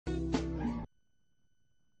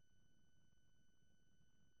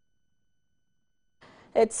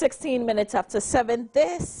It's 16 minutes after 7.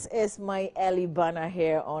 This is my early banner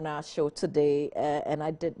here on our show today. And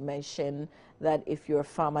I did mention that if you're a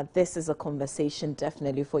farmer, this is a conversation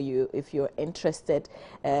definitely for you. If you're interested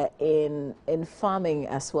in farming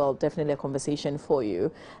as well, definitely a conversation for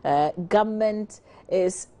you. Government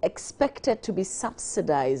is expected to be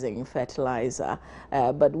subsidizing fertilizer.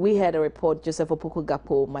 But we had a report, Joseph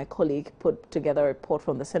Opoku-Gapo, my colleague, put together a report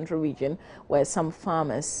from the Central Region where some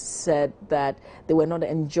farmers said that they were not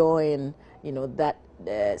enjoying, that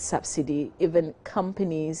subsidy. Even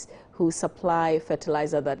companies who supply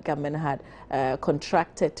fertilizer that government had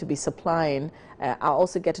contracted to be supplying are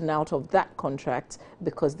also getting out of that contract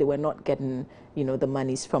because they were not getting, the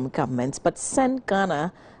monies from governments. But Send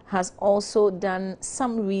Ghana has also done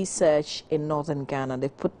some research in northern Ghana.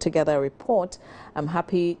 They've put together a report. I'm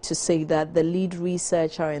happy to say that the lead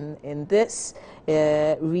researcher in this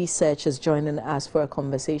research is joining us for a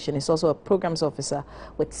conversation. He's also a programs officer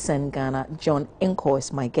with Send Ghana. John Inko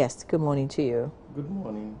is my guest. Good morning to you. Good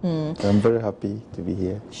morning. I'm very happy to be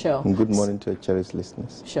here. Sure. And good morning to our cherished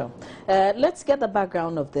listeners. Sure. Let's get the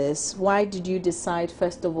background of this. Why did you decide,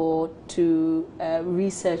 first of all, to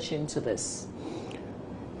research into this?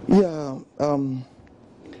 Yeah,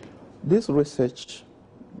 this research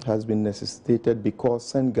has been necessitated because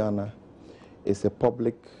Send Ghana is a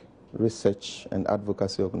public research and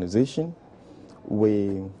advocacy organization.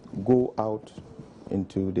 We go out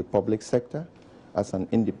into the public sector as an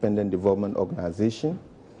independent development organization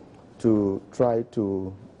to try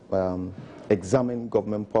to examine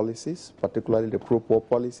government policies, particularly the pro-poor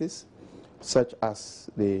policies, such as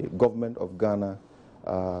the government of Ghana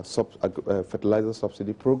fertilizer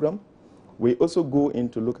subsidy program. We also go in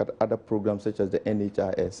to look at other programs such as the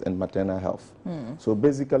NHIS and maternal health. So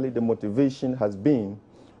basically the motivation has been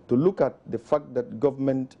to look at the fact that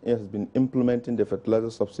government has been implementing the fertilizer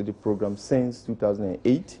subsidy program since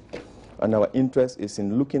 2008, and our interest is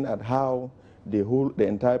in looking at how the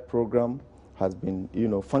entire program has been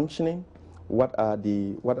functioning. What are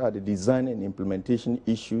the design and implementation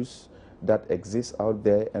issues that exist out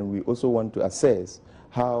there, and we also want to assess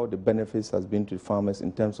how the benefits has been to farmers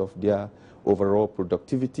in terms of their overall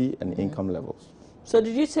productivity and income levels. So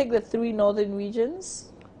did you take the 3 northern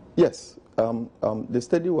regions? Yes. The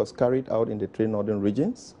study was carried out in the 3 northern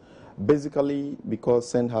regions. Basically, because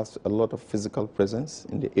Send has a lot of physical presence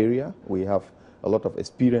in the area, we have a lot of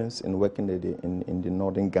experience in working in the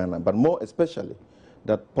northern Ghana, but more especially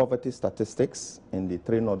that poverty statistics in the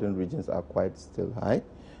 3 northern regions are quite still high.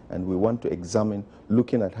 And we want to examine,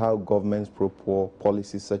 looking at how government's pro-poor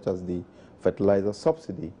policies such as the fertilizer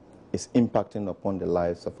subsidy is impacting upon the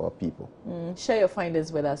lives of our people. Share your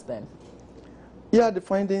findings with us then. Yeah, the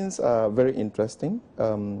findings are very interesting.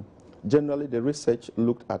 Generally, the research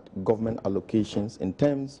looked at government allocations in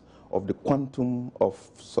terms of the quantum of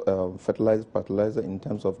fertilizer in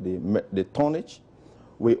terms of the tonnage.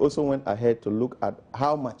 We also went ahead to look at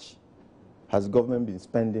how much has government been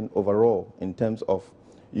spending overall in terms of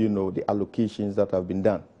the allocations that have been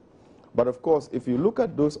done. But of course, if you look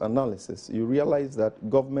at those analyses, you realize that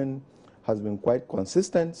government has been quite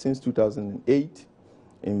consistent since 2008,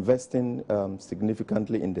 investing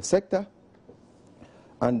significantly in the sector,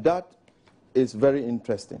 and that is very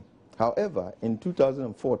interesting. However, in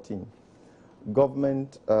 2014,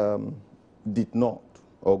 government did not,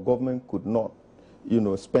 or government could not,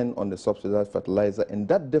 spend on the subsidized fertilizer, and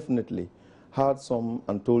that definitely had some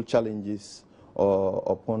untold challenges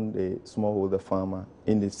upon the smallholder farmer,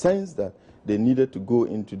 in the sense that they needed to go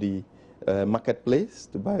into the marketplace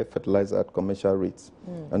to buy fertilizer at commercial rates.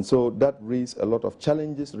 And so that raised a lot of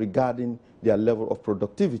challenges regarding their level of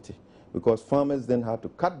productivity, because farmers then had to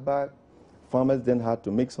cut back, farmers then had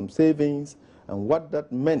to make some savings, and what that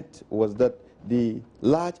meant was that the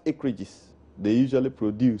large acreages they usually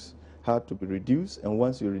produce had to be reduced, and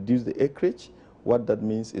once you reduce the acreage, what that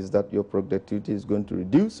means is that your productivity is going to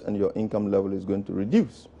reduce and your income level is going to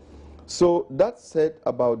reduce. So that said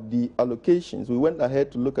about the allocations, we went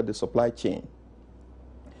ahead to look at the supply chain.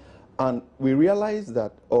 And we realized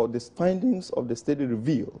that, or the findings of the study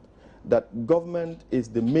revealed, that government is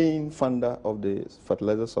the main funder of the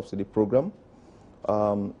fertilizer subsidy program.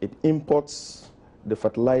 It imports the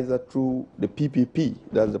fertilizer through the PPP,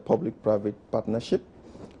 that's the public-private partnership.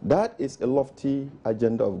 That is a lofty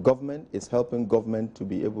agenda of government. It's helping government to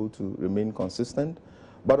be able to remain consistent.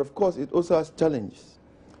 But of course, it also has challenges,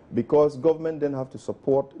 because government then have to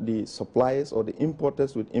support the suppliers or the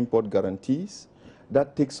importers with import guarantees.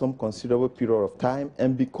 That takes some considerable period of time.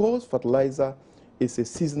 And because fertilizer is a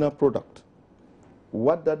seasonal product,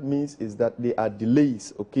 what that means is that there are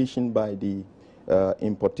delays occasioned by the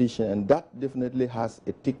importation, and that definitely has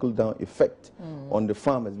a trickle-down effect on the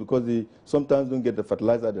farmers, because they sometimes don't get the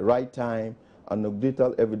fertilizer at the right time.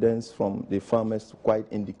 Anecdotal evidence from the farmers quite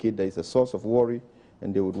indicate there is a source of worry,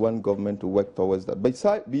 and they would want government to work towards that.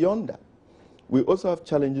 Beyond that, we also have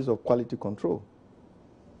challenges of quality control,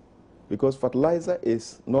 because fertilizer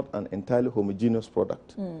is not an entirely homogeneous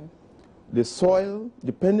product. The soil,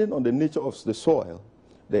 depending on the nature of the soil,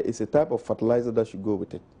 there is a type of fertilizer that should go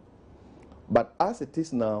with it. But as it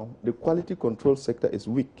is now, the quality control sector is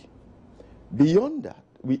weak. Beyond that,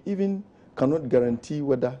 we even cannot guarantee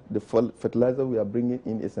whether the fertilizer we are bringing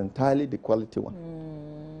in is entirely the quality one.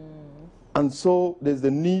 And so there's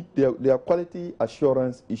the need, there are quality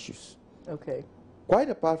assurance issues. Okay. Quite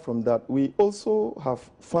apart from that, we also have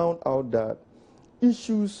found out that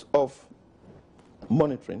issues of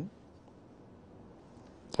monitoring.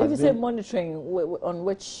 If you say monitoring, on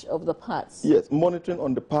which of the parts? Yes, monitoring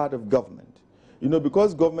on the part of government. You know,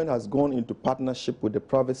 because government has gone into partnership with the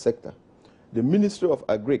private sector, the Ministry of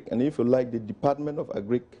Agric, and if you like, the Department of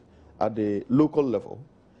Agric at the local level,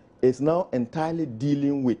 is now entirely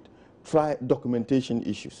dealing with documentation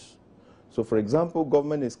issues. So, for example,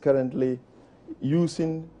 government is currently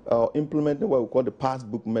using implementing what we call the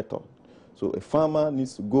passbook method. So a farmer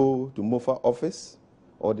needs to go to MOFA office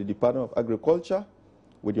or the Department of Agriculture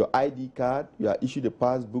with your ID card. You are issued a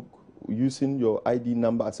passbook using your ID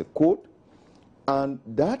number as a code, and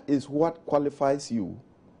that is what qualifies you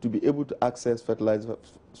to be able to access fertilizer,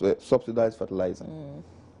 subsidized fertilizer.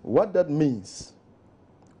 What that means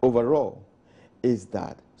overall is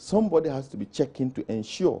that somebody has to be checking to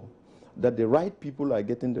ensure that the right people are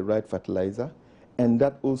getting the right fertilizer, and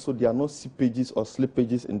that also there are no seepages or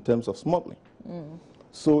slippages in terms of smuggling.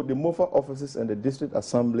 So the MOFA offices and the district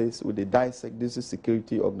assemblies with the DISEC, district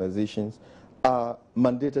security organizations, are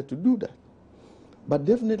mandated to do that. But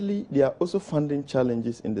definitely there are also funding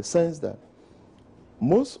challenges in the sense that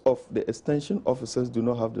most of the extension officers do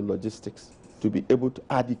not have the logistics to be able to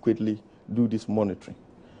adequately do this monitoring.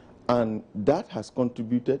 And that has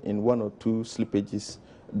contributed in one or two slippages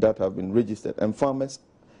that have been registered, and farmers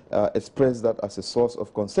express that as a source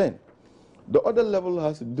of concern. The other level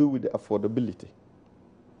has to do with the affordability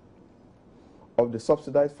of the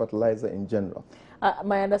subsidized fertilizer in general.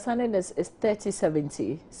 My understanding is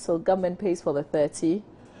 30/70, so government pays for the 30.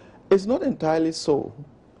 It's not entirely so,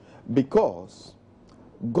 because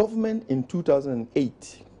government in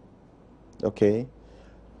 2008, okay,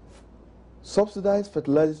 subsidized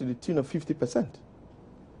fertilizers to the tune of 50%.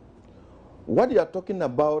 What you are talking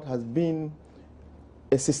about has been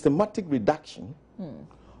a systematic reduction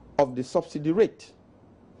of the subsidy rate.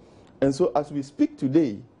 And so as we speak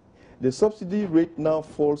today, the subsidy rate now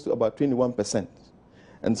falls to about 21%.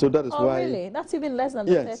 And so that is why... Oh, really? That's even less than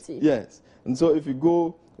the 30? Yes. And so if you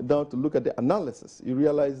go down to look at the analysis, you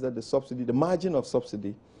realize that the subsidy, the margin of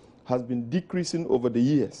subsidy, has been decreasing over the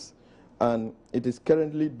years. And it is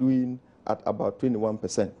currently doing at about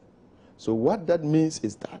 21%. So what that means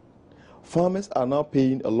is that farmers are now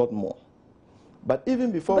paying a lot more. But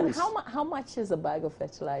even before... But how much is a bag of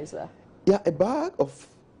fertilizer? Yeah, a bag of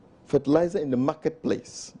fertilizer in the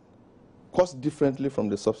marketplace costs differently from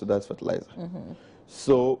the subsidized fertilizer.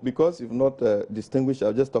 So because you've not distinguished,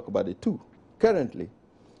 I'll just talk about the two. Currently,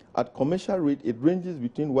 at commercial rate, it ranges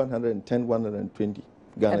between 110, 120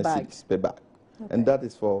 Ghana cedis per bag. Okay. And that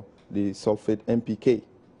is for the sulfate NPK.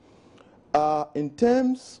 In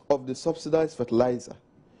terms of the subsidized fertilizer,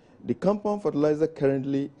 the compound fertilizer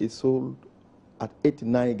currently is sold at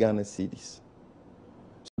 89 Ghana cedis.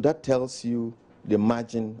 So that tells you the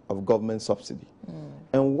margin of government subsidy.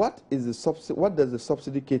 And what is the subsidy? What does the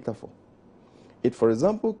subsidy cater for? It, for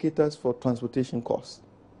example, caters for transportation costs.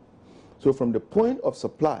 So from the point of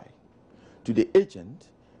supply to the agent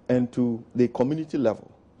and to the community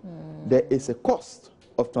level, there is a cost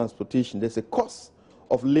of transportation, there's a cost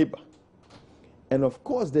of labor. And of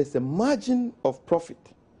course, there's a margin of profit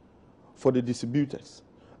for the distributors.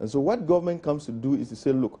 And so what government comes to do is to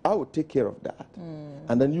say, look, I will take care of that.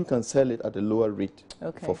 And then you can sell it at a lower rate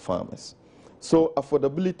for farmers. So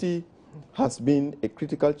affordability has been a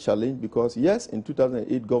critical challenge because, yes, in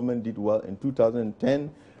 2008, government did well. In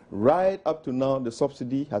 2010, right up to now, the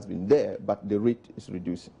subsidy has been there, but the rate is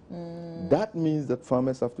reducing. That means that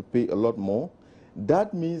farmers have to pay a lot more.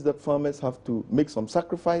 That means that farmers have to make some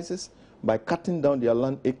sacrifices by cutting down their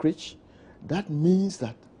land acreage. That means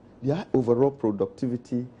that their overall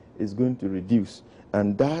productivity is going to reduce.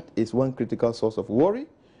 And that is one critical source of worry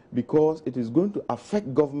because it is going to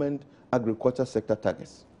affect government agriculture sector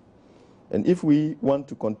targets. And if we want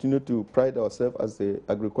to continue to pride ourselves as the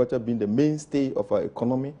agriculture being the mainstay of our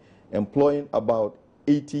economy, employing about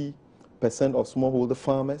 80 percent of smallholder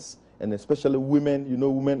farmers, and especially women, you know,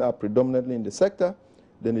 women are predominantly in the sector,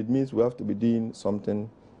 then it means we have to be doing something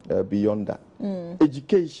beyond that.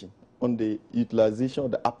 Education on the utilization or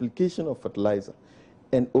the application of fertilizer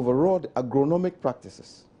and overall the agronomic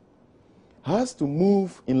practices has to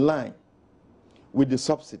move in line with the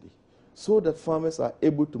subsidy so that farmers are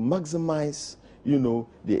able to maximize, you know,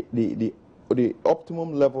 the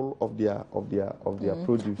optimum level of their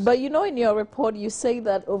produce. But you know, in your report, you say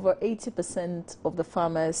that over 80% of the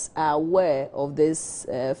farmers are aware of this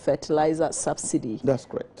fertilizer subsidy. That's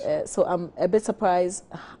correct. So I'm a bit surprised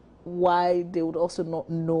why they would also not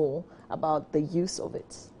know about the use of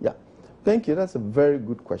it. Yeah, thank you. That's a very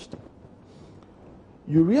good question.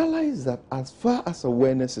 You realize that as far as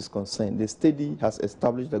awareness is concerned, the study has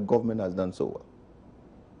established the government has done so well.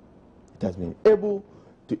 It has been able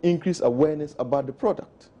to increase awareness about the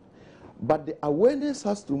product. But the awareness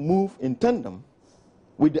has to move in tandem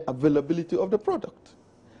with the availability of the product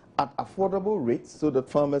at affordable rates so that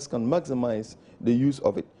farmers can maximize the use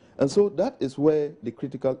of it. And so that is where the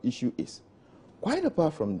critical issue is. Quite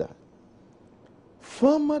apart from that,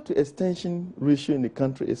 farmer to extension ratio in the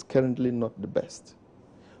country is currently not the best.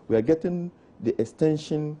 We are getting the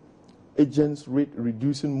extension agents rate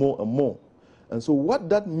reducing more and more. And so what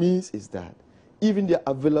that means is that even the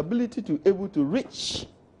availability to able to reach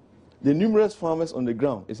the numerous farmers on the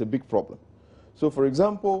ground is a big problem. So for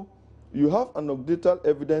example, you have anecdotal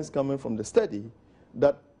evidence coming from the study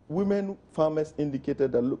that women farmers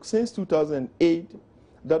indicated that, look, since 2008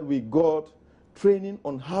 that we got training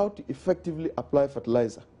on how to effectively apply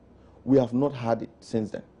fertilizer, we have not had it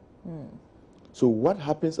since then. So what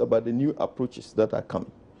happens about the new approaches that are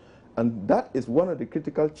coming? And that is one of the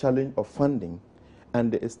critical challenges of funding,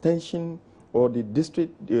 and the extension or the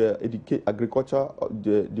district agriculture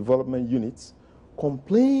development units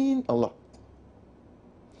complain a lot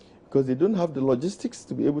because they don't have the logistics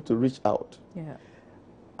to be able to reach out. Yeah.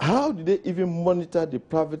 How do they even monitor the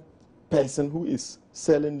private person who is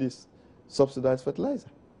selling this subsidized fertilizer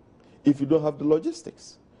if you don't have the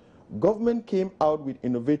logistics? Government came out with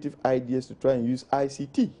innovative ideas to try and use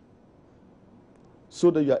ICT so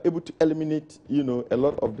that you are able to eliminate, you know, a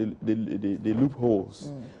lot of the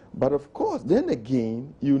loopholes. But of course, then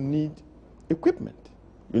again, you need equipment,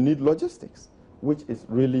 you need logistics, which is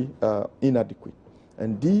really inadequate.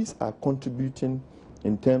 And these are contributing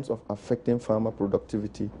in terms of affecting farmer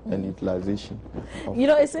productivity and utilization. You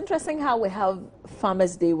know, it's interesting how we have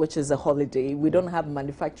Farmers' Day, which is a holiday. We don't have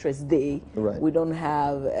Manufacturers' Day. Right. We don't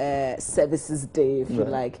have Services Day, if you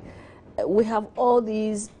like. We have all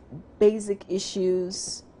these basic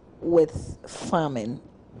issues with farming,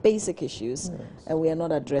 basic issues, and we are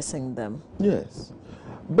not addressing them. Yes.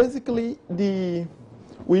 Basically,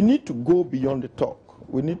 we need to go beyond the talk.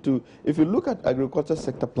 We need to, if you look at agriculture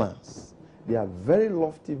sector plans, they are very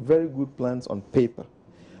lofty, very good plans on paper.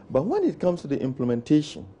 But when it comes to the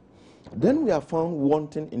implementation, then we are found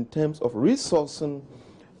wanting in terms of resourcing,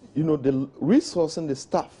 you know, resourcing the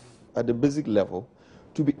staff at the basic level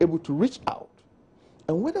to be able to reach out.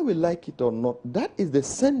 And whether we like it or not, that is the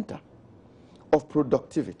center of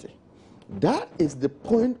productivity. That is the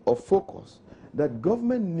point of focus that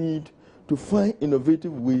government need to find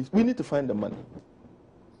innovative ways. We need to find the money.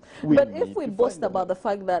 But if we boast about the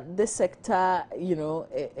fact that this sector, you know,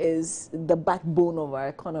 is the backbone of our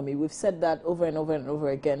economy, we've said that over and over and over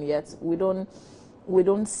again, yet we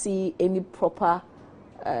don't see any proper,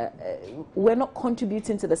 we're not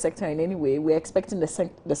contributing to the sector in any way. We're expecting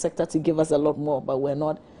the sector to give us a lot more, but we're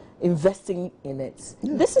not investing in it.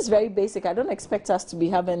 Yeah. This is very basic. I don't expect us to be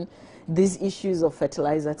having these issues of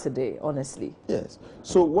fertilizer today, honestly. Yes.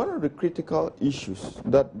 So one of the critical issues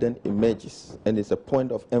that then emerges, and is a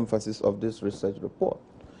point of emphasis of this research report,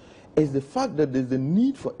 is the fact that there's a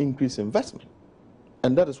need for increased investment.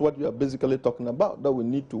 And that is what we are basically talking about, that we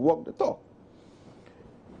need to walk the talk.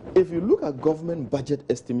 If you look at government budget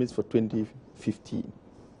estimates for 2015,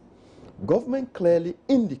 government clearly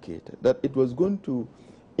indicated that it was going to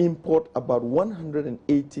import about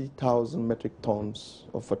 180,000 metric tons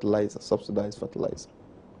of fertilizer, subsidized fertilizer.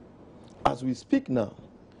 As we speak now,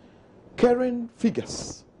 current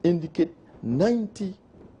figures indicate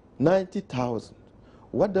 90,000.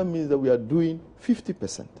 What that means that we are doing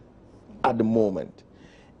 50% at the moment.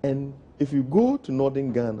 And if you go to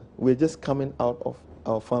northern Ghana, we're just coming out of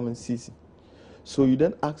our farming season. So you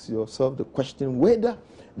then ask yourself the question whether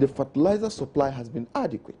the fertilizer supply has been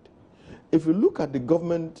adequate. If you look at the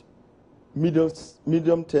government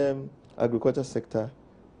medium-term agriculture sector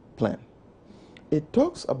plan, it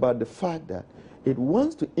talks about the fact that it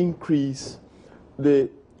wants to increase the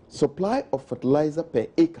supply of fertilizer per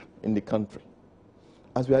acre in the country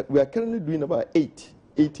as we are currently doing about 8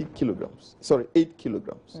 kilograms. Sorry, 8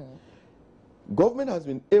 kilograms. Government has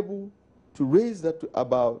been able to raise that to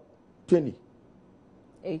about 20.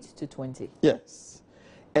 8 to 20. Yes.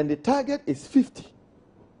 And the target is 50.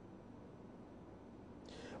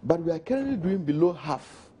 But we are currently doing below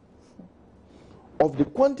half of the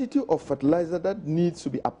quantity of fertilizer that needs to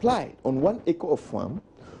be applied on 1 acre of farm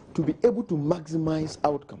to be able to maximize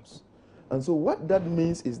outcomes. And so what that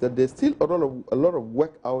means is that there's still a lot of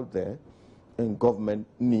work out there, and government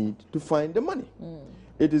need to find the money.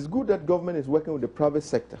 It is good that government is working with the private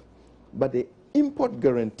sector, but the import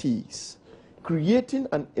guarantees, creating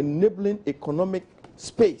an enabling economic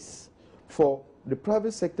space for the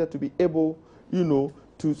private sector to be able,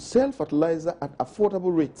 to sell fertilizer at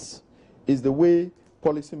affordable rates is the way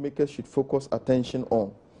policymakers should focus attention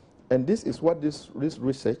on. And this is what this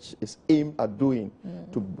research is aimed at doing,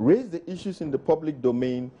 to raise the issues in the public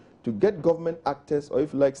domain, to get government actors, or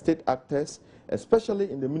if you like, state actors,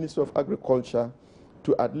 especially in the Ministry of Agriculture,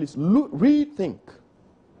 to at least rethink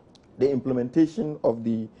the implementation of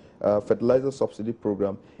the fertilizer subsidy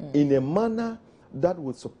program in a manner that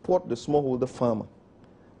would support the smallholder farmer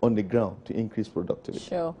on the ground to increase productivity.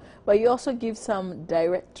 Sure. But you also give some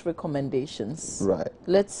direct recommendations. Right.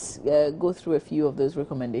 Let's go through a few of those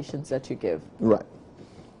recommendations that you give. Right.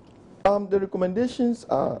 The recommendations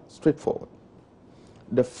are straightforward.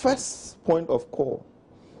 The first point of call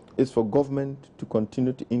is for government to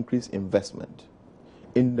continue to increase investment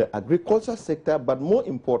in the agriculture sector, but more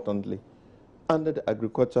importantly, under the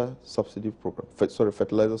agriculture subsidy program,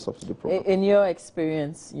 fertilizer subsidy program. In your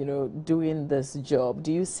experience, doing this job,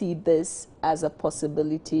 do you see this as a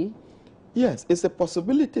possibility? Yes, it's a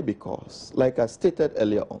possibility because, like I stated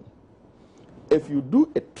earlier on, if you do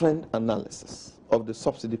a trend analysis of the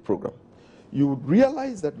subsidy program, you would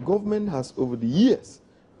realize that government has over the years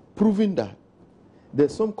proven that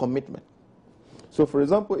there's some commitment. So, for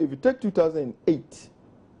example, if you take 2008,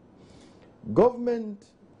 government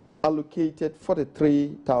allocated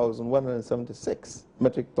 43,176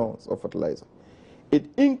 metric tons of fertilizer. It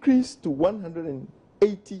increased to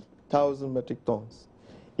 180,000 metric tons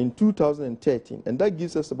in 2013, and that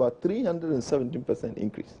gives us about 317%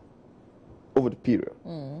 increase over the period.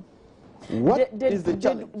 What is the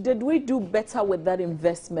challenge? Did we do better with that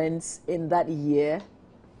investment in that year?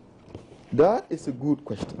 That is a good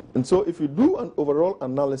question. And so if you do an overall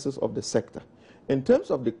analysis of the sector, in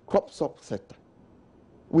terms of the crop sector,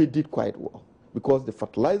 we did quite well because the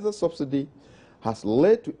fertilizer subsidy has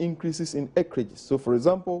led to increases in acreages. So, for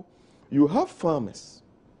example, you have farmers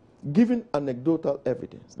giving anecdotal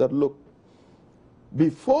evidence that, look,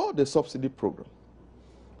 before the subsidy program,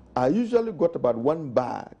 I usually got about 1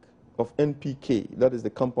 bag of NPK, that is the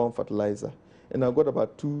compound fertilizer, and I got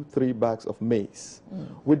about 2-3 bags of maize.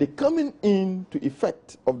 With the coming into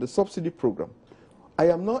effect of the subsidy program, I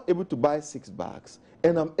am now able to buy 6 bags,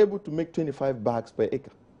 and I'm able to make 25 bags per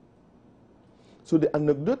acre. So the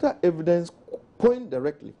anecdotal evidence point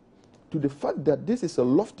directly to the fact that this is a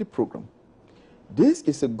lofty program. This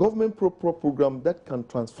is a government program that can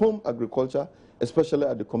transform agriculture, especially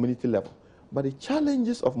at the community level. But the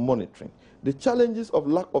challenges of monitoring, the challenges of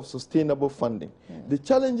lack of sustainable funding, the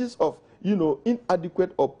challenges of,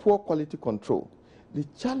 inadequate or poor quality control, the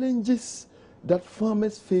challenges that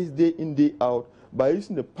farmers face day in, day out by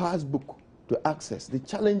using the passbook to access, the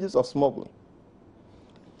challenges of smuggling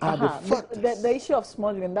are the factors. The issue of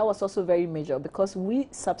smuggling, that was also very major because we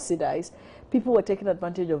subsidized. People were taking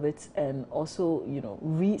advantage of it and also,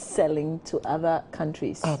 reselling to other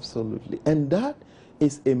countries. Absolutely. And that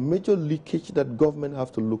is a major leakage that government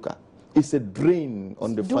have to look at. It's a drain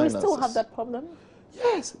on the finances. Do we still have that problem?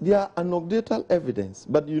 Yes, there are anecdotal evidence.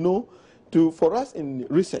 But, for us in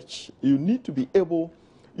research, you need to be able,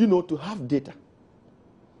 to have data.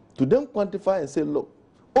 To then quantify and say, look,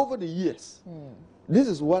 over the years, this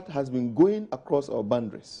is what has been going across our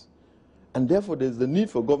boundaries. And therefore, there's the need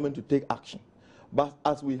for government to take action. But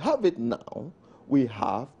as we have it now, we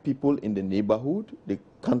have people in the neighborhood, the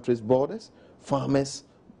country's borders, farmers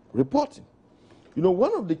reporting.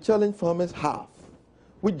 One of the challenges farmers have,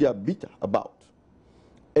 which they are bitter about,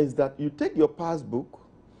 is that you take your passbook,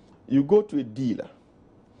 you go to a dealer,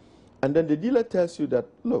 and then the dealer tells you that,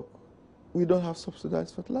 look, we don't have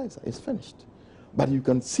subsidized fertilizer, it's finished. But you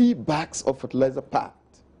can see bags of fertilizer packed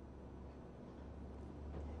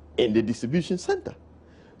in the distribution center.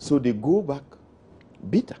 So they go back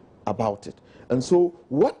bitter about it. And so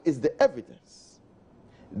what is the evidence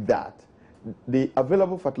that the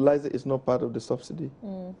available fertilizer is not part of the subsidy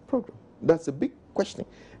program? That's a big question.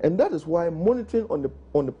 And that is why monitoring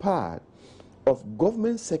on the part of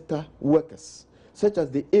government sector workers, such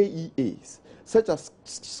as the AEAs such as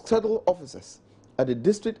settled officers at the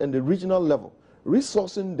district and the regional level,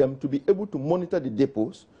 resourcing them to be able to monitor the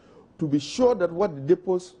depots, to be sure that what the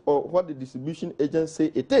depots or what the distribution agents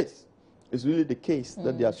say it is really the case,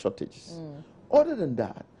 that there are shortages. Other than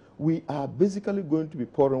that, we are basically going to be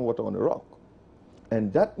pouring water on a rock.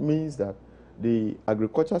 And that means that the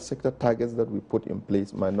agriculture sector targets that we put in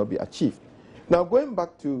place might not be achieved. Now, going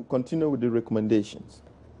back to continue with the recommendations,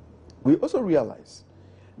 we also realize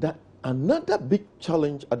that another big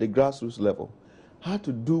challenge at the grassroots level had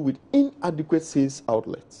to do with inadequate sales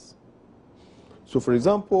outlets. So, for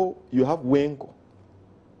example, you have Wenco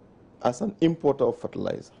as an importer of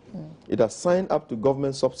fertilizer. It has signed up to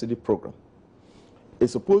government subsidy program.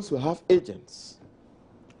 It's supposed to have agents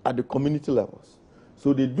at the community levels.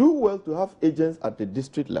 So they do well to have agents at the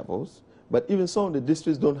district levels, but even some of the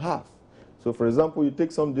districts don't have. So, for example, you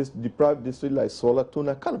take some deprived district like Sola,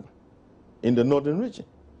 Tuna, Calabar in the northern region.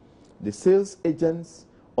 The sales agents,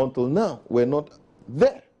 until now, were not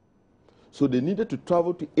there. So they needed to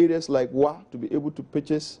travel to areas like Wa to be able to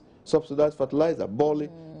purchase subsidized fertilizer, Bali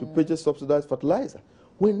to purchase subsidized fertilizer.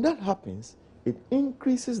 When that happens, it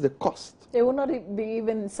increases the cost. It will not be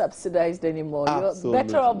even subsidized anymore. Absolutely. You're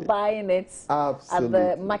better off buying it Absolutely.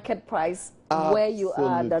 at the market price where you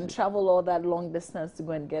are than travel all that long distance to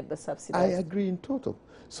go and get the subsidized. I agree in total.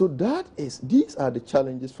 So these are the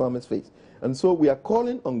challenges farmers face. And so we are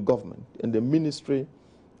calling on government and the Ministry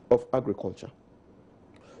of Agriculture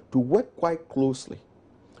to work quite closely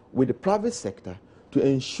with the private sector to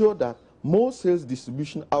ensure that more sales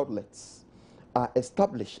distribution outlets are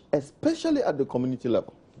established, especially at the community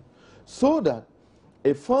level, so that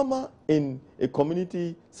a farmer in a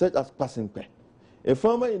community such as Pasingpe, a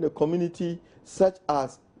farmer in a community such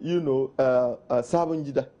as,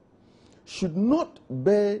 Sabunjida, should not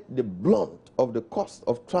bear the blunt of the cost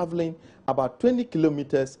of traveling about 20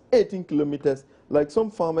 kilometers, 18 kilometers, like some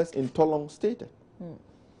farmers in Tolong stated.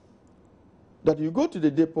 That you go to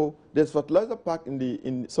the depot, there's fertilizer pack in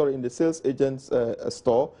the sales agent's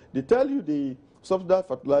store. They tell you the subsidized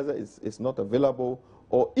fertilizer is not available,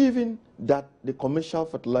 or even that the commercial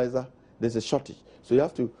fertilizer, there's a shortage. So you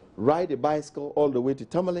have to ride a bicycle all the way to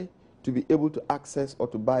Tamale to be able to access or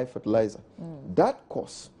to buy fertilizer. That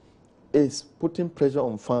cost is putting pressure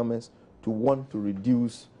on farmers to want to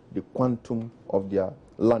reduce the quantum of their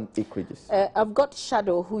land acreages. I've got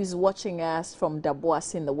Shadow, who is watching us from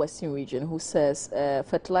Daboas in the Western region, who says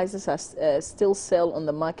fertilizers are still sell on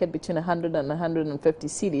the market between 100 and 150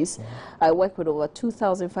 cedis. I work with over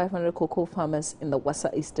 2,500 cocoa farmers in the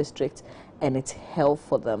Wassa East District, and it's hell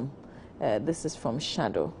for them. This is from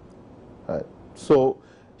Shadow. So,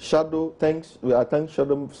 Shadow, thanks. I thank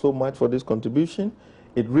Shadow so much for this contribution.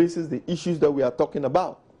 It raises the issues that we are talking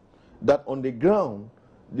about, that on the ground,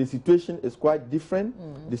 the situation is quite different.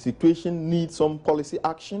 The situation needs some policy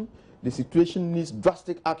action. The situation needs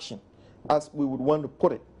drastic action, as we would want to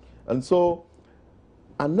put it. And so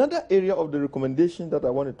another area of the recommendation that I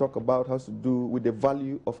want to talk about has to do with the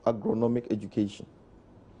value of agronomic education.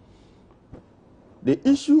 The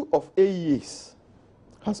issue of AEAs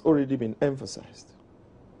has already been emphasized.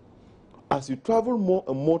 As you travel more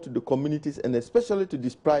and more to the communities, and especially to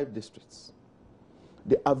deprived districts,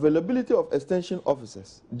 the availability of extension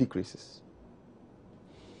officers decreases,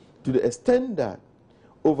 to the extent that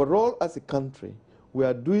overall as a country, we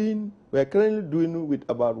are currently doing with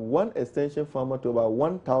about one extension farmer to about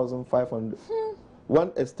 1,500,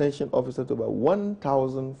 one extension officer to about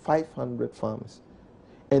 1,500 farmers.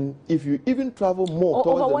 And if you even travel more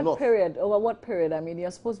towards the north. Over what period? I mean, you're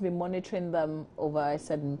supposed to be monitoring them over a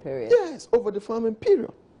certain period. Yes, over the farming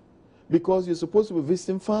period. Because you're supposed to be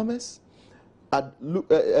visiting farmers,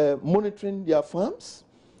 monitoring their farms,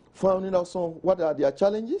 finding out what are their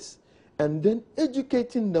challenges, and then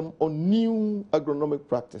educating them on new agronomic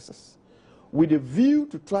practices with a view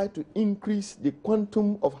to try to increase the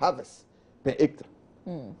quantum of harvest per hectare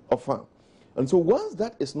of farm. And so once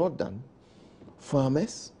that is not done,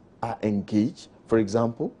 farmers are engaged, for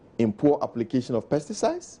example, in poor application of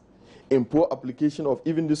pesticides, in poor application of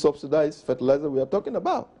even the subsidized fertilizer we are talking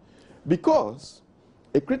about. Because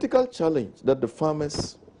a critical challenge that the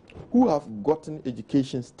farmers who have gotten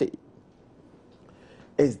education state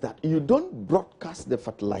is that you don't broadcast the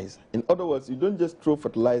fertilizer. In other words, you don't just throw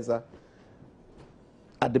fertilizer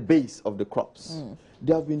at the base of the crops.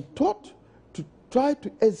 They have been taught to try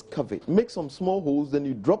to excavate, make some small holes, then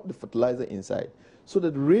you drop the fertilizer inside so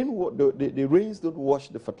that the rains don't wash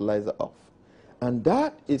the fertilizer off. And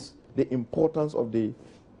that is the importance of the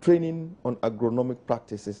training on agronomic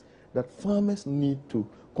practices that farmers need to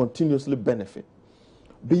continuously benefit.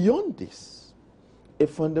 Beyond this, a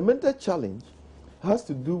fundamental challenge has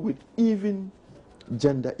to do with even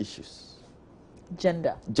gender issues.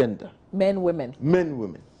 Gender. Gender. Men, women. Men,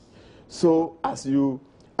 women. So as you,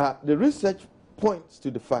 the research points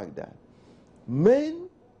to the fact that men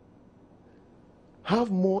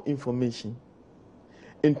have more information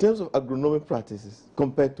in terms of agronomic practices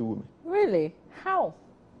compared to women. Really? How?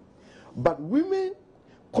 But women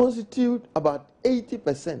constitute about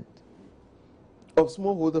 80% of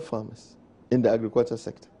smallholder farmers in the agriculture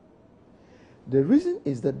sector. The reason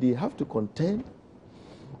is that they have to contend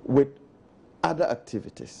with other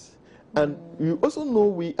activities. And you also know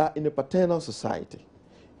we are in a paternal society.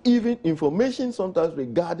 Even information sometimes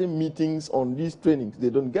regarding meetings on these trainings, they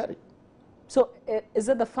don't get it. So is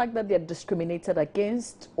it the fact that they're discriminated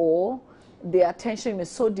against, or their attention is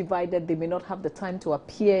so divided they may not have the time to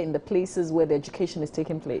appear in the places where the education is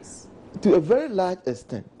taking place? To a very large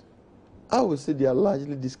extent, I would say they are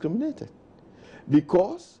largely discriminated.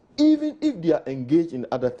 Because even if they are engaged in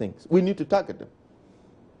other things, we need to target them.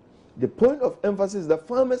 The point of emphasis is that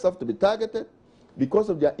farmers have to be targeted because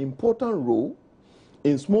of their important role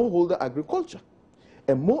in smallholder agriculture.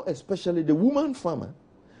 And more especially, the woman farmer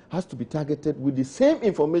has to be targeted with the same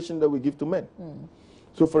information that we give to men.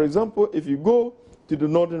 So, for example, if you go to the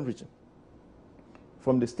northern region,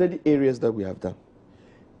 from the study areas that we have done,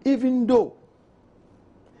 even though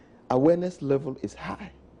awareness level is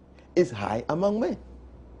high among men.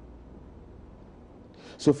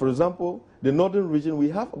 So, for example, the northern region, we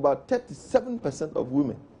have about 37% of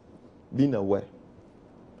women being aware.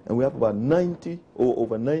 And we have about 90 or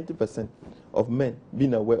over 90% of men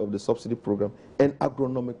being aware of the subsidy program and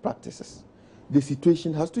agronomic practices. The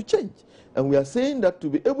situation has to change. And we are saying that to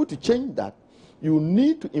be able to change that, you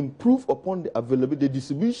need to improve upon the availability, the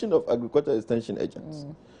distribution of agricultural extension agents.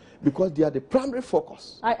 Because they are the primary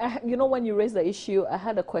focus. You know, when you raised the issue, I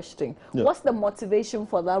had a question. Yeah. What's the motivation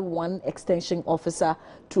for that one extension officer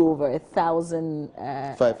to over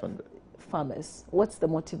 1,500 farmers? What's the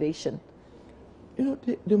motivation? You know,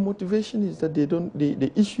 the motivation is that they don't,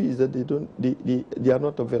 the issue is that they are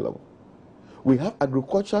not available. We have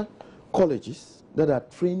agriculture colleges that are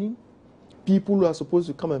training people who are supposed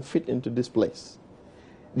to come and fit into this place.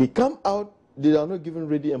 They come out, they are not given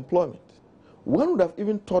ready employment. One would have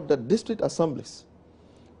even thought that district assemblies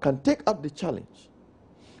can take up the challenge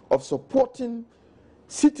of supporting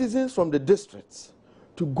citizens from the districts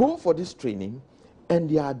to go for this training, and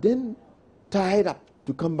they are then tied up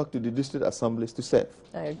to come back to the district assemblies to serve.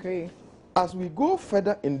 I agree. As we go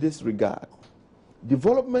further in this regard,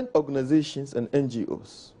 development organizations and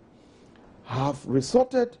NGOs have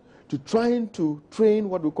resorted to trying to train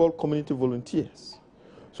what we call community volunteers.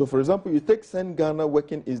 So, for example, you take Sen Ghana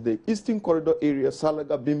working in the Eastern Corridor area,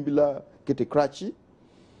 Salaga, Bimbila, Ketekrachi.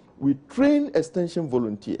 We train extension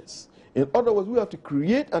volunteers. In other words, we have to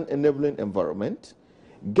create an enabling environment,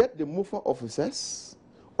 get the MOFA officers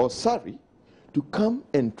or SARI to come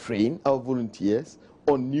and train our volunteers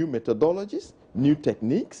on new methodologies, new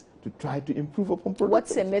techniques to try to improve upon productivity.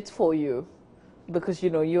 What's in it for you? Because, you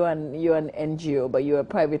know, you're an NGO, but you're a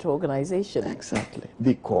private organization. Exactly.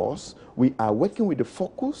 Because we are working with the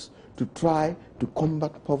focus to try to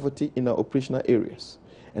combat poverty in our operational areas.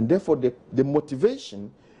 And therefore, the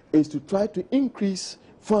motivation is to try to increase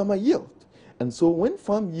farmer yield. And so when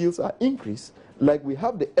farm yields are increased, like we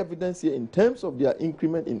have the evidence here in terms of their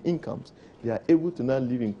increment in incomes, they are able to now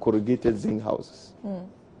live in corrugated zinc houses.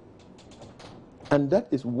 And that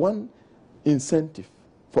is one incentive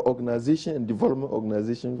for organization and development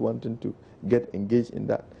organizations wanting to get engaged in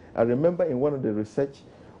that. I remember in one of the research,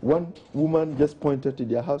 one woman just pointed to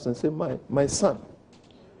their house and said, my son,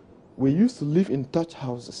 we used to live in thatch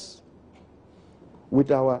houses. With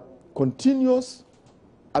our continuous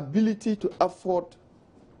ability to afford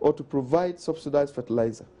or to provide subsidized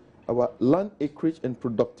fertilizer, our land acreage and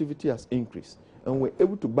productivity has increased. And we're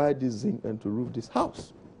able to buy this zinc and to roof this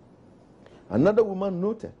house. Another woman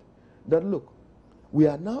noted that, look, we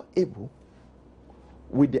are now able,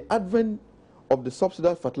 with the advent of the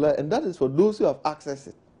subsidized fertilizer, and that is for those who have accessed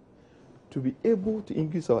it, to be able to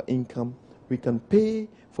increase our income. We can pay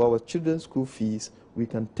for our children's school fees. We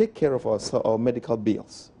can take care of our medical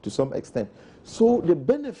bills to some extent. So the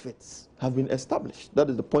benefits have been established. That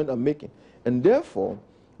is the point I'm making. And therefore,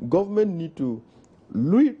 government need to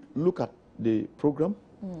look at the program,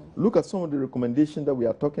 look at some of the recommendations that we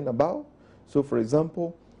are talking about. So, for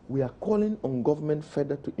example, we are calling on government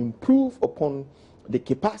further to improve upon the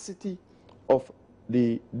capacity of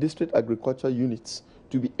the district agriculture units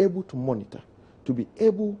to be able to monitor, to be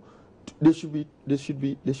able to, they should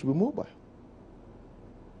be mobile.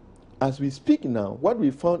 As we speak now, what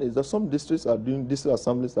we found is that some district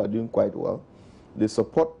assemblies are doing quite well. They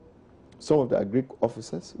support some of the Agric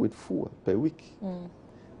officers with fuel per week.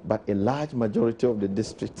 But a large majority of the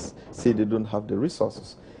districts say they don't have the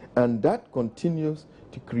resources. And that continues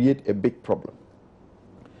to create a big problem.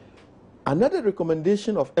 Another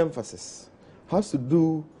recommendation of emphasis has to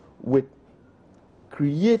do with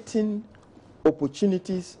creating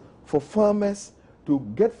opportunities for farmers to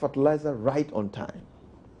get fertilizer right on time.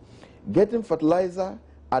 Getting fertilizer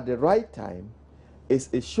at the right time is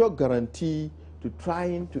a sure guarantee to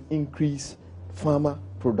trying to increase farmer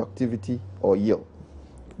productivity or yield.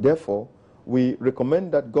 Therefore, we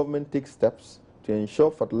recommend that government take steps to ensure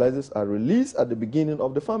fertilizers are released at the beginning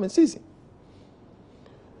of the farming season.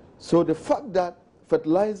 So the fact that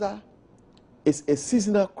fertilizer is a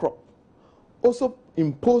seasonal crop also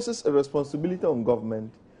imposes a responsibility on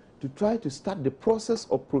government to try to start the process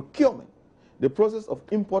of procurement, the process of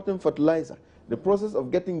importing fertilizer, the process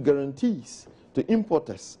of getting guarantees to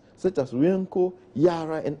importers such as Rianco,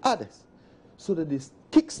 Yara, and others, so that they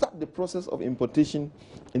kickstart the process of importation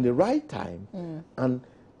in the right time. And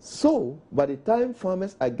so, by the time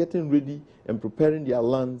farmers are getting ready and preparing their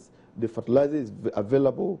lands, the fertilizer is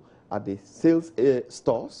available at the sales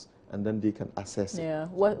stores, and then they can access it. Yeah.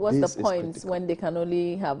 What's the point when they can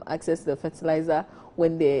only have access to the fertilizer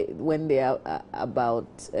when they are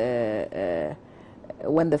about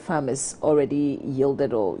when the farm is already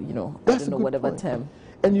yielded, or I don't know, whatever term.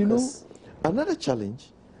 And you know, another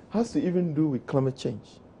challenge has to even do with climate change.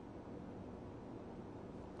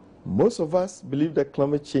 Most of us believe that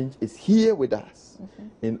climate change is here with us.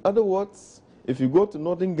 In other words, if you go to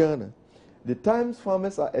northern Ghana, the times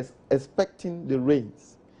farmers are expecting the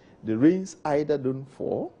rains either don't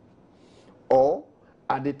fall, or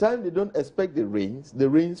at the time they don't expect the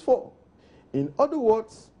rains fall. In other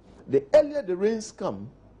words, the earlier the rains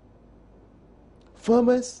come,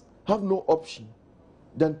 farmers have no option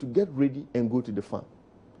than to get ready and go to the farm.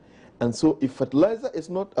 And so if fertilizer is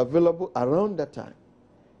not available around that time,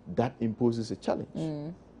 that imposes a challenge.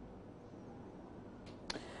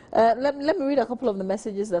 Let me read a couple of the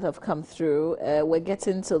messages that have come through. We're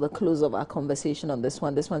getting to the close of our conversation on this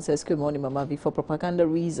one. This one says, good morning, Mama V. For propaganda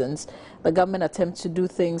reasons, the government attempts to do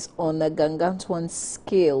things on a gargantuan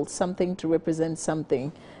scale, something to represent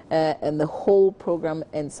something, and the whole program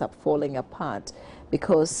ends up falling apart.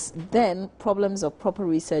 Because then problems of proper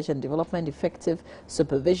research and development, effective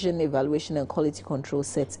supervision, evaluation, and quality control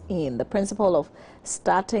sets in. The principle of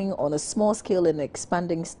starting on a small scale and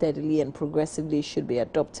expanding steadily and progressively should be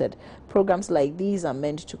adopted. Programs like these are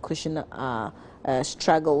meant to cushion our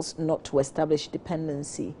struggles, not to establish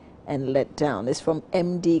dependency and let down. It's from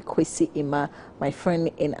MD Kwesi Ima, my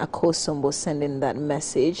friend in Akosombo, sending that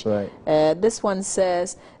message. Right. This one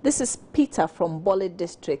says, this is Peter from Bole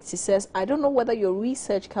District. He says, I don't know whether your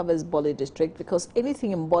research covers Bole District, because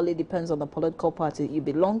anything in Bole depends on the political party you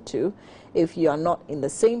belong to. If you are not in the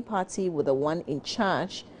same party with the one in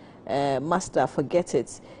charge, master, forget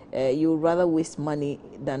it. You would rather waste money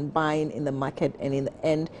than buying in the market, and in the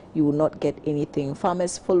end, you will not get anything.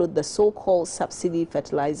 Farmers followed the so-called subsidy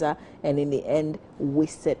fertilizer, and in the end,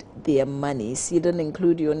 wasted their monies. You didn't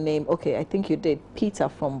include your name. Okay, I think you did. Peter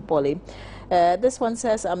from Bole. This one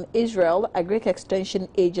says, I'm Israel, Agric extension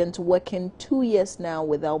agent, working 2 years now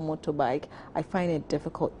without motorbike. I find it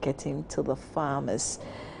difficult getting to the farmers.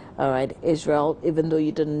 All right, Israel, even though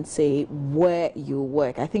you didn't say where you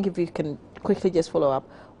work, I think if you can quickly just follow up,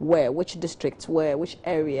 where, which districts, where, which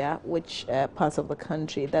area, which parts of the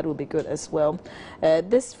country, that would be good as well.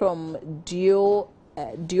 This from Duan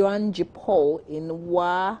Jipo in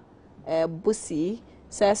Wa Busi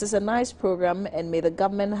says it's a nice program, and may the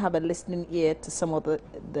government have a listening ear to some of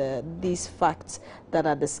these facts that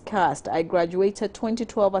are discussed. I graduated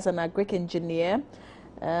 2012 as an Agric engineer.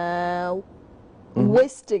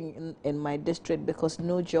 Wasting in my district because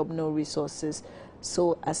no job, no resources,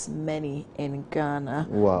 so as many in Ghana.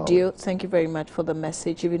 Wow. Dio, thank you very much for the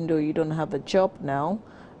message. Even though you don't have a job now,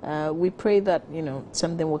 we pray that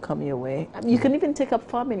something will come your way. I mean, you can even take up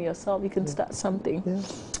farming yourself. You can start something. Yeah.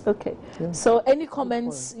 Okay. Yeah. So any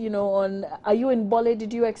comments on, are you in Bole?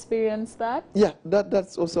 Did you experience that? Yeah,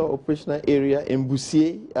 that's also operational area in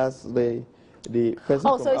Bussier, as the person.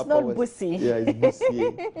 Oh, so it's not Bussy. Yeah, it's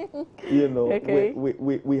Bussier. Okay.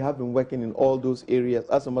 We have been working in all those areas.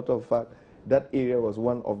 As a matter of fact, that area was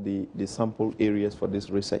one of the sample areas for this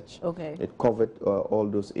research. Okay. It covered all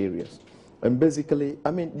those areas. And basically, I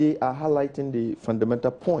mean, they are highlighting the fundamental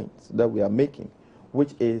points that we are making,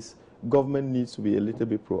 which is government needs to be a little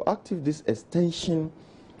bit proactive. This extension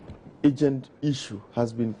agent issue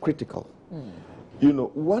has been critical.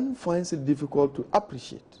 One finds it difficult to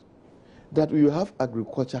appreciate that we have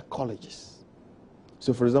agriculture colleges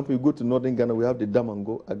So, for example, you go to Northern Ghana, we have the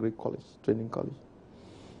Damango Agric College, training college.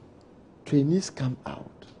 Trainees come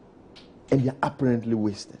out, and they're apparently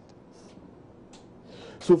wasted.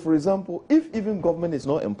 So, for example, if even government is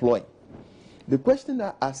not employing, the question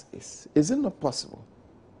I ask is it not possible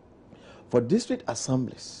for district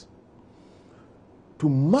assemblies to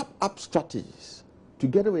map up strategies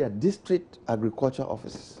together with their district agriculture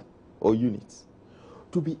offices or units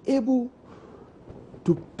to be able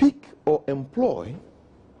to pick or employ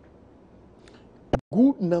a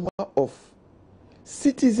good number of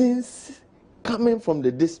citizens coming from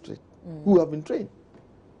the district who have been trained?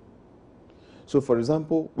 So, for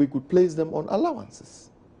example, we could place them on allowances,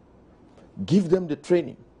 give them the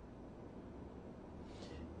training.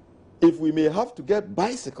 If we may have to get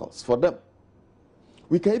bicycles for them,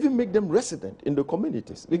 we can even make them resident in the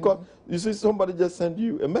communities. Because you see, somebody just sent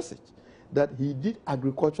you a message that he did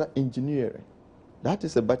agriculture engineering. That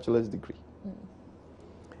is a bachelor's degree.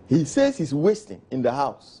 He says he's wasting in the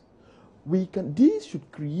house. These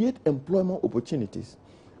should create employment opportunities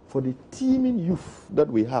for the teeming youth that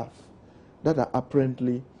we have that are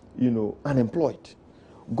apparently, unemployed.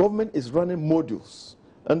 Government is running modules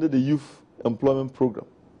under the youth employment program.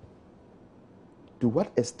 To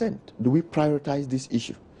what extent do we prioritize this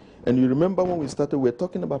issue? And you remember when we started, we were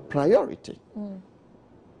talking about priority.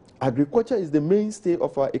 Agriculture is the mainstay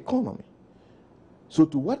of our economy. So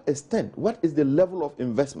to what extent, what is the level of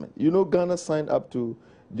investment? Ghana signed up to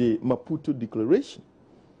the Maputo Declaration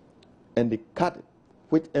and the CAD,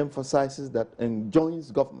 which emphasizes that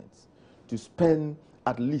enjoins governments to spend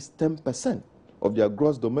at least 10% of their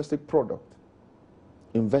gross domestic product,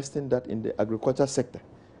 investing that in the agriculture sector.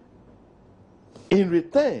 In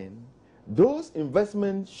return, those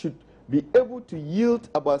investments should be able to yield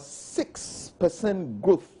about 6%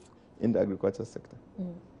 growth in the agriculture sector.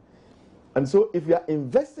 And so if you are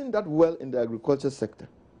investing that well in the agriculture sector,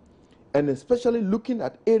 and especially looking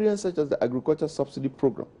at areas such as the agriculture subsidy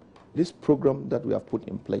program, this program that we have put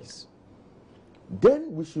in place,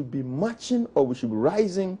 then we should be matching, or we should be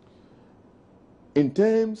rising in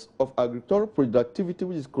terms of agricultural productivity,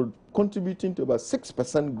 which is contributing to about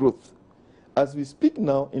 6% growth. As we speak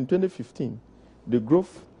now, in 2015, the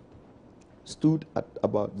growth stood at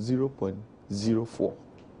about 0.04.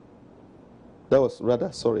 That was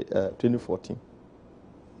 2014.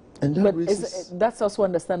 And that that's also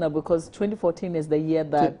understandable, because 2014 is the year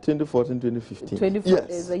that 2014, 2015. 2014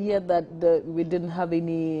 is the year that we didn't have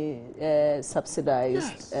any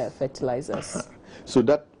subsidized fertilizers. So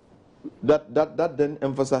that then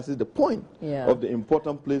emphasizes the point of the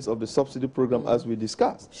important place of the subsidy program as we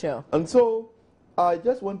discussed. Sure. And so I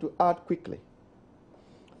just want to add quickly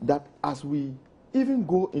that as we even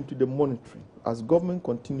go into the monitoring, as government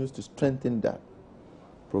continues to strengthen that,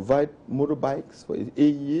 provide motorbikes for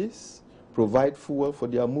AEs, provide fuel for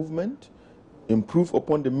their movement, improve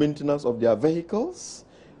upon the maintenance of their vehicles,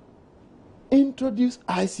 introduce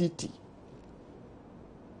ICT.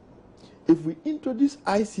 If we introduce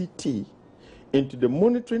ICT into the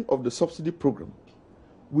monitoring of the subsidy program,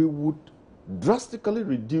 we would drastically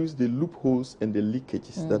reduce the loopholes and the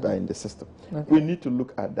leakages that are in the system. Okay. We need to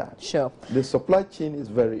look at that. Sure. The supply chain is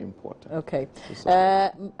very important. Okay.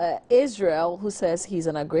 Israel, who says he's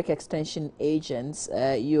an Agric extension agent,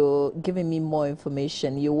 you're giving me more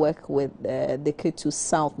information. You work with the Ketu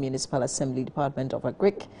South Municipal Assembly Department of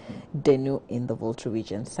Agric, Denu in the Volta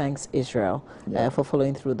region. Thanks, Israel, for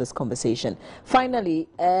following through this conversation. Finally,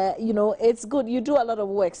 it's good. You do a lot of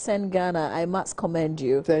work. Send Ghana, I must commend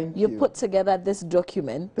you. Thank you. You put together this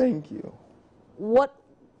document. Thank you. What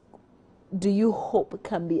do you hope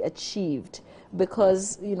can be achieved?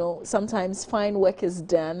 Because, sometimes fine work is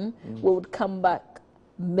done. We would come back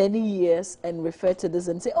many years and refer to this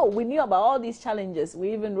and say, oh, we knew about all these challenges.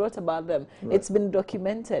 We even wrote about them. Right. It's been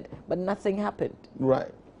documented, but nothing happened.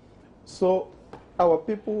 Right. So our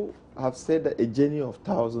people have said that a journey of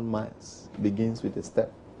 1,000 miles begins with a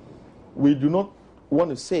step. We do not want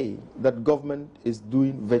to say that government is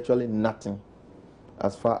doing virtually nothing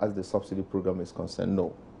as far as the subsidy program is concerned.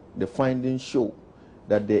 No. The findings show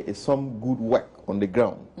that there is some good work on the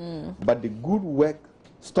ground, but the good work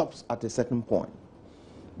stops at a certain point.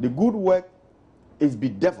 The good work is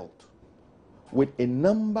bedeviled with a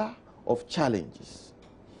number of challenges.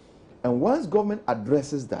 And once government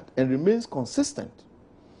addresses that and remains consistent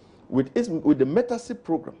with the METASI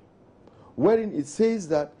program, wherein it says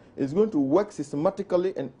that it's going to work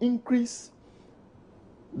systematically and increase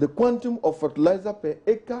the quantum of fertilizer per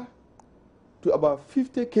acre to about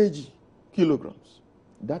 50 kilograms.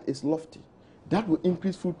 That is lofty. That will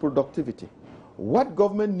increase food productivity. What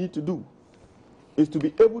government need to do is to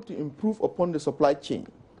be able to improve upon the supply chain,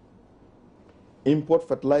 import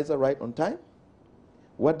fertilizer right on time.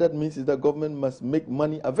 What that means is the government must make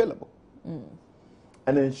money available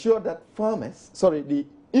and ensure that the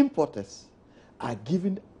importers are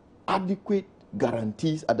given adequate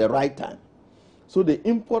guarantees at the right time. So they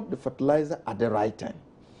import the fertilizer at the right time.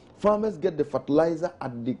 Farmers get the fertilizer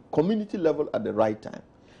at the community level at the right time.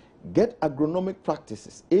 Get agronomic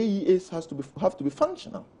practices. AEAs have to be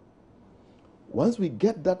functional. Once we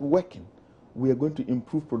get that working, we are going to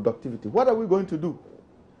improve productivity. What are we going to do?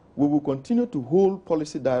 We will continue to hold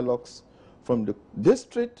policy dialogues from the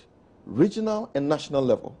district, regional, and national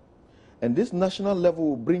level. And this national level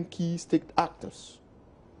will bring key state actors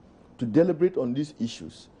to deliberate on these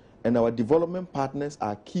issues. And our development partners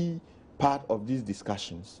are a key part of these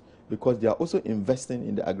discussions because they are also investing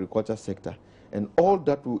in the agriculture sector. And all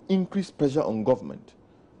that will increase pressure on government,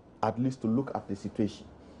 at least to look at the situation.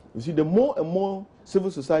 You see, the more and more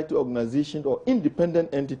civil society organizations or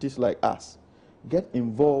independent entities like us get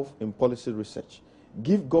involved in policy research,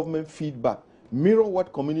 give government feedback, mirror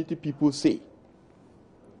what community people say,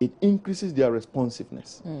 it increases their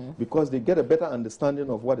responsiveness because they get a better understanding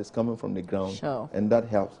of what is coming from the ground, and that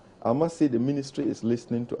helps. I must say the ministry is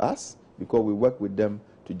listening to us because we work with them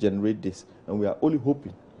to generate this, and we are only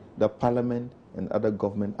hoping that Parliament and other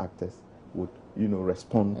government actors would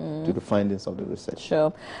respond to the findings of the research.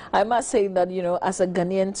 Sure. I must say that, as a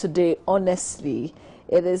Ghanaian today, honestly,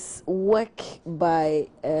 it is work by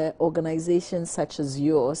organizations such as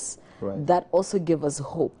yours that also give us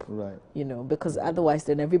hope, because otherwise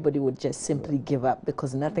then everybody would just simply give up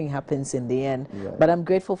because nothing happens in the end. But I'm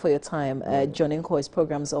grateful for your time. John Inko is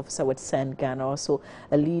Programs Officer with Send Ghana, also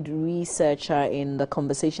a lead researcher in the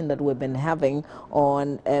conversation that we've been having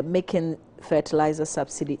on making fertilizer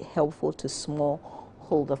subsidy helpful to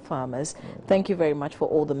smallholder farmers. Thank you very much for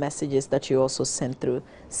all the messages that you also sent through.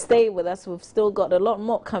 Stay with us. We've still got a lot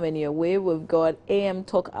more coming your way. We've got AM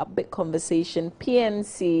Talk Upbeat Conversation,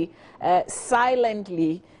 PNC,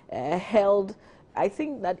 silently held. I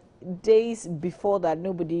think that days before that,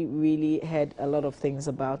 nobody really heard a lot of things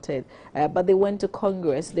about it. But they went to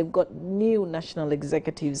Congress. They've got new national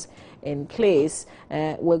executives in place.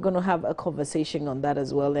 We're going to have a conversation on that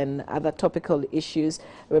as well and other topical issues.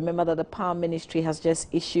 Remember that the Power Ministry has just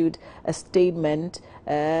issued a statement,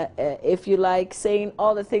 if you like, saying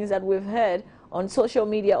all the things that we've heard on social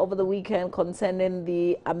media over the weekend concerning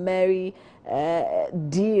the Ameri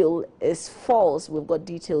deal is false. We've got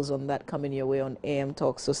details on that coming your way on AM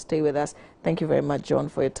Talk, so stay with us. Thank you very much, John,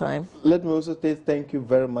 for your time. Let me also say thank you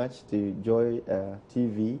very much to Joy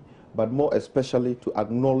TV, but more especially to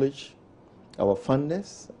acknowledge our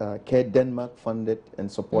funders. Care Denmark funded and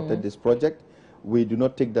supported this project. We do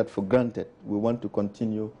not take that for granted. We want to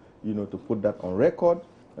continue, to put that on record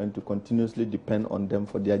and to continuously depend on them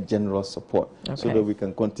for their generous support so that we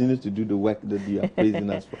can continue to do the work that you are praising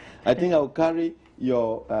us for. I think I'll carry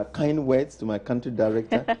your kind words to my country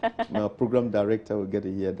director. My program director will get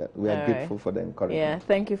to hear that. We are grateful for the encouragement. Yeah,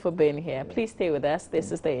 thank you for being here. Please stay with us.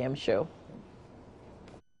 This is the AM Show.